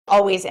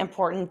always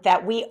important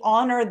that we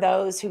honor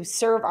those who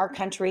serve our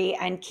country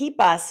and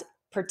keep us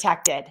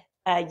protected.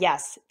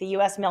 Yes, the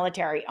US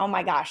military. Oh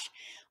my gosh.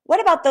 What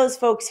about those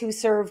folks who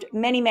served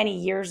many, many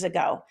years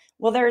ago?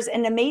 Well, there's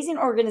an amazing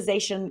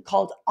organization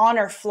called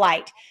Honor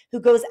Flight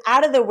who goes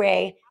out of the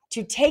way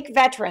to take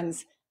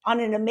veterans on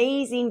an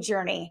amazing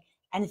journey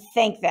and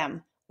thank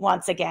them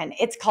once again.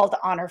 It's called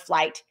Honor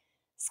Flight.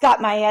 Scott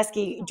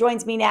Majewski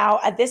joins me now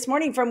this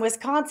morning from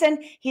Wisconsin.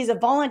 He's a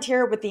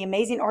volunteer with the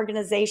amazing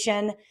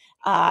organization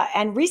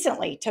and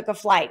recently took a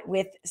flight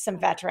with some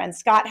veterans.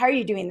 Scott, how are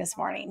you doing this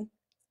morning?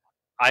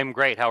 I'm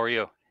great. How are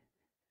you?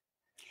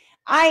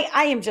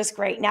 I am just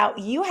great. Now,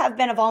 you have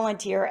been a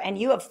volunteer and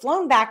you have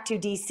flown back to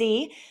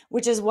DC,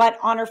 which is what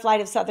Honor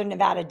Flight of Southern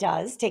Nevada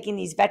does, taking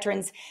these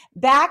veterans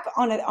back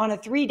on a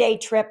 3-day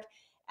trip.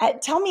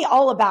 Tell me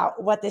all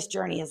about what this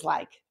journey is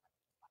like.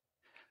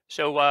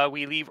 So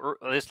we leave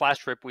this last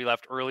trip. We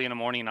left early in the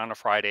morning on a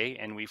Friday,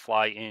 and we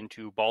fly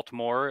into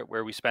Baltimore,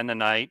 where we spend the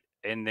night,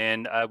 and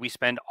then we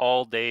spend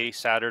all day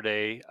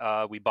Saturday.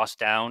 We bus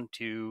down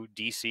to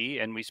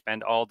DC, and we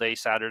spend all day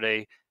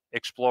Saturday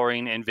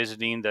exploring and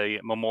visiting the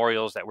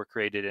memorials that were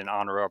created in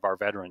honor of our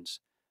veterans.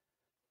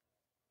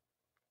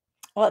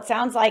 Well, it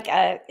sounds like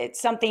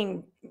it's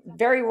something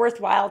very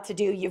worthwhile to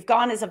do. You've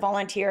gone as a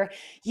volunteer.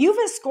 You've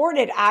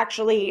escorted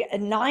actually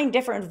 9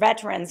 different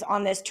veterans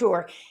on this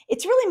tour.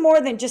 It's really more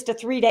than just a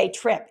 3-day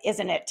trip,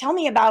 isn't it? Tell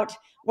me about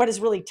what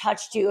has really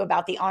touched you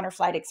about the Honor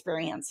Flight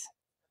experience.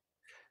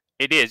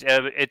 It is.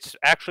 It's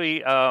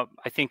actually, I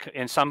think,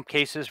 in some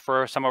cases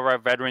for some of our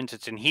veterans,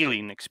 it's a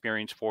healing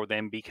experience for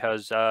them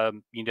because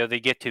they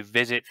get to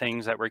visit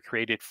things that were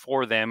created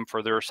for them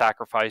for their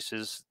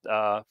sacrifices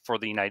for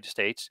the United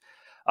States.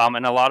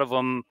 And a lot of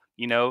them,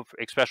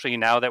 especially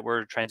now that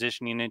we're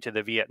transitioning into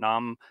the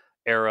Vietnam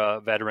era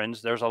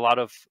veterans, there's a lot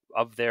of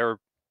their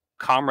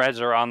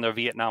comrades are on the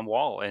Vietnam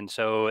Wall. And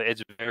so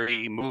it's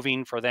very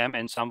moving for them.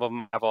 And some of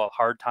them have a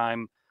hard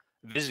time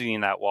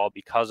visiting that wall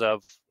because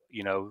of,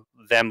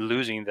 them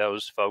losing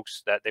those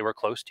folks that they were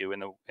close to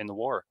in the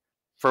war.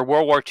 For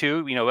World War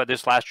II, at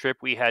this last trip,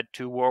 we had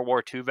 2 World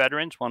War II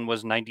veterans. One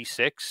was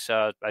 96.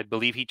 I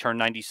believe he turned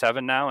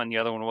 97 now, and the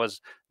other one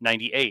was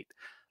 98.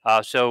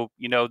 So,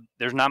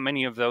 there's not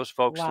many of those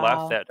folks left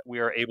Wow. that we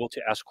are able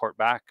to escort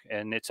back.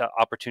 And it's an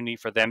opportunity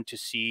for them to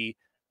see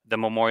the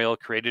memorial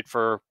created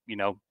for,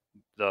 one of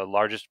the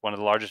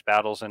largest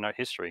battles in our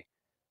history.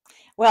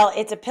 Well,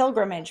 it's a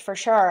pilgrimage for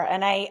sure.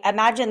 And I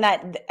imagine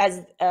that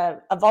as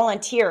a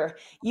volunteer,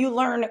 you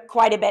learn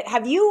quite a bit.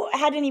 Have you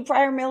had any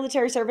prior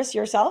military service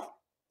yourself?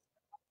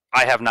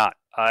 I have not.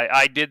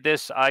 I did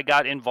this. I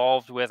got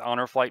involved with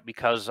Honor Flight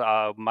because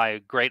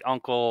my great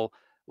uncle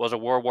was a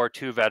World War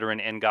II veteran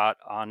and got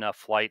on a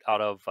flight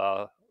out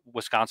of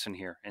Wisconsin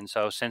here. And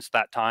so since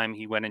that time,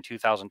 he went in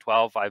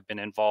 2012. I've been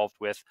involved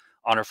with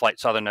Honor Flight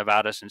Southern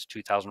Nevada since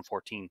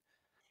 2014.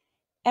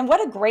 And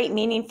what a great,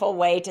 meaningful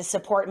way to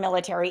support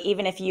military,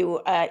 even if you,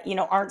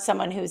 aren't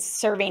someone who's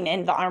serving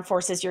in the armed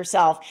forces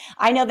yourself.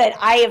 I know that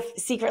I have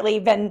secretly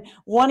been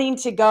wanting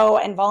to go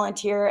and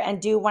volunteer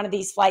and do one of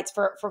these flights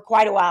for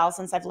quite a while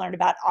since I've learned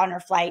about Honor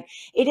Flight.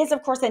 It is,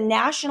 of course, a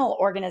national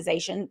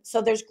organization,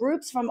 so there's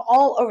groups from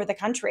all over the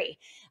country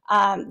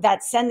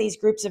that send these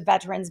groups of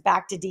veterans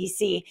back to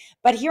DC.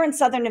 But here in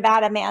Southern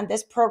Nevada, man,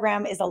 this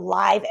program is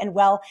alive and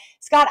well.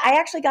 Scott, I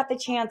actually got the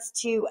chance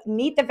to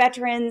meet the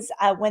veterans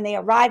when they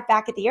arrived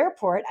back at the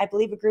airport. I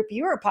believe a group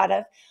you were a part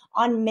of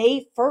on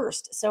May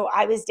 1st. So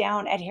I was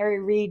down at Harry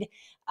Reid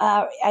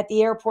at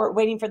the airport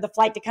waiting for the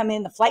flight to come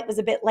in. The flight was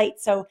a bit late,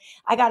 so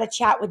I got to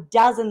chat with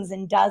dozens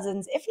and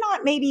dozens, if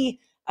not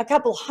maybe a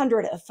couple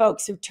hundred of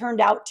folks who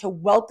turned out to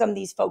welcome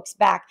these folks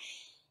back.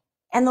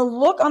 And the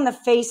look on the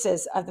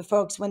faces of the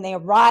folks when they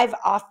arrive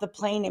off the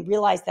plane and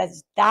realize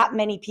there's that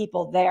many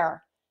people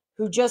there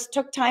who just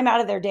took time out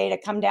of their day to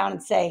come down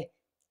and say,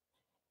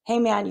 hey,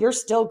 man, you're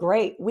still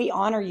great. We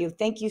honor you.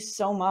 Thank you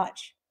so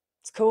much.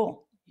 It's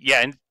cool.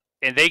 Yeah,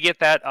 and they get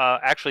that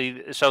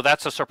actually. So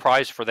that's a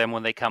surprise for them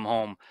when they come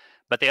home.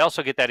 But they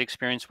also get that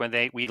experience when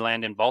we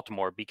land in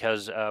Baltimore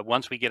because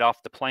once we get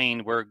off the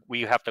plane,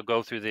 we have to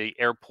go through the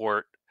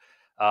airport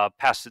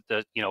past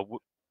the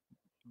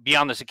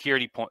beyond the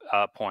security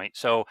point.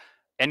 So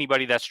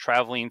anybody that's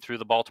traveling through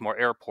the Baltimore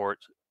airport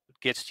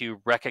gets to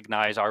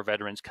recognize our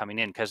veterans coming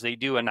in because they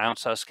do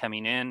announce us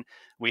coming in.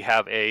 We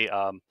have a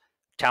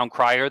town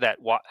crier that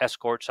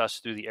escorts us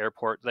through the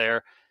airport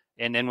there.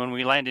 And then when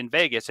we land in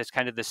Vegas, it's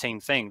kind of the same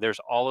thing. There's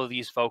all of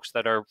these folks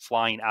that are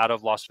flying out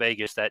of Las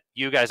Vegas that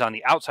you guys on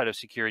the outside of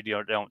security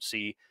don't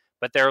see,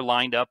 but they're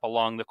lined up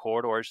along the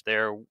corridors.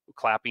 They're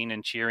clapping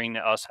and cheering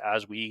us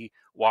as we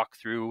walk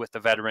through with the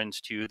veterans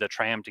to the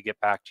tram to get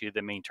back to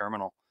the main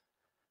terminal.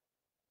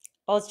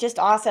 Well, it's just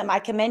awesome. I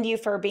commend you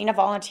for being a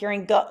volunteer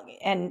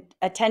and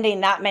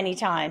attending that many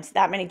times,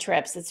 that many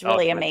trips. It's Oh,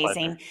 really it's my pleasure.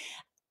 amazing.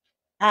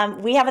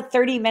 We have a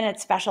 30-minute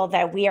special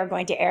that we are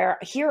going to air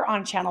here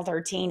on Channel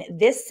 13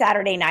 this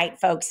Saturday night,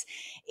 folks.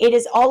 It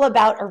is all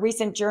about a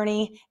recent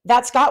journey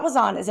that Scott was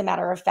on, as a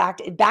matter of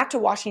fact, back to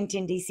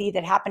Washington, D.C.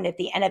 that happened at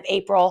the end of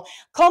April,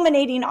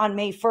 culminating on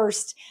May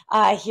 1st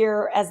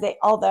here as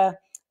all the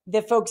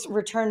the folks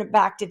return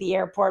back to the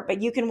airport.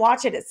 But you can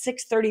watch it at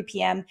 6:30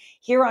 p.m.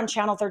 here on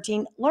Channel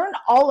 13. Learn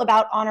all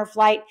about Honor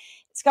Flight.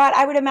 Scott,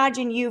 I would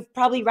imagine you've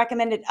probably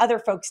recommended other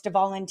folks to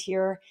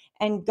volunteer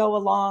and go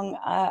along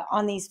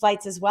on these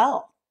flights as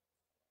well.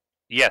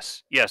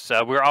 Yes, yes.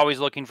 We're always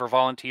looking for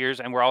volunteers,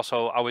 and we're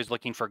also always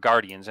looking for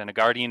guardians. And a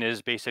guardian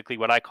is basically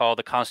what I call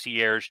the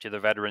concierge to the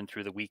veteran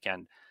through the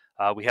weekend.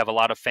 We have a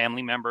lot of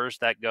family members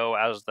that go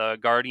as the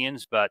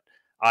guardians, but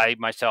I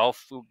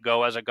myself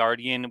go as a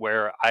guardian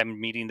where I'm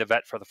meeting the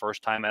vet for the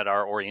first time at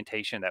our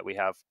orientation that we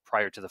have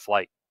prior to the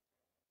flight.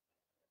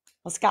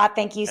 Well, Scott,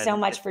 thank you so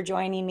And much for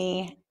joining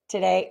me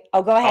today.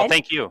 Oh, go oh, ahead.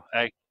 thank you.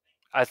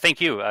 I thank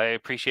you. I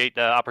appreciate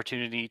the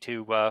opportunity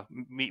to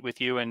meet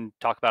with you and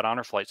talk about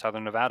Honor Flight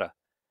Southern Nevada.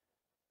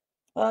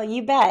 Well,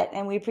 you bet.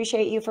 And we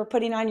appreciate you for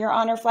putting on your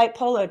Honor Flight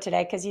polo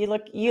today, because you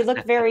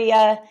look very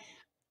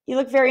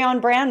on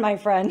brand, my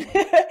friend.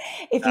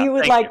 If you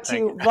would Thank you. like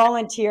Thank to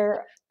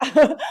volunteer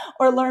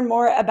or learn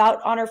more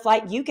about Honor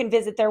Flight, you can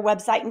visit their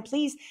website. And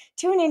please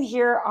tune in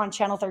here on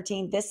Channel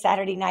 13 this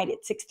Saturday night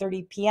at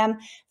 6:30 p.m.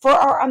 for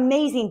our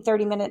amazing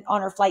 30-minute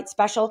Honor Flight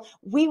special.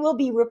 We will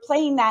be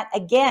replaying that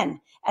again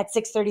at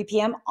 6:30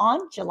 p.m.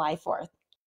 on July 4th.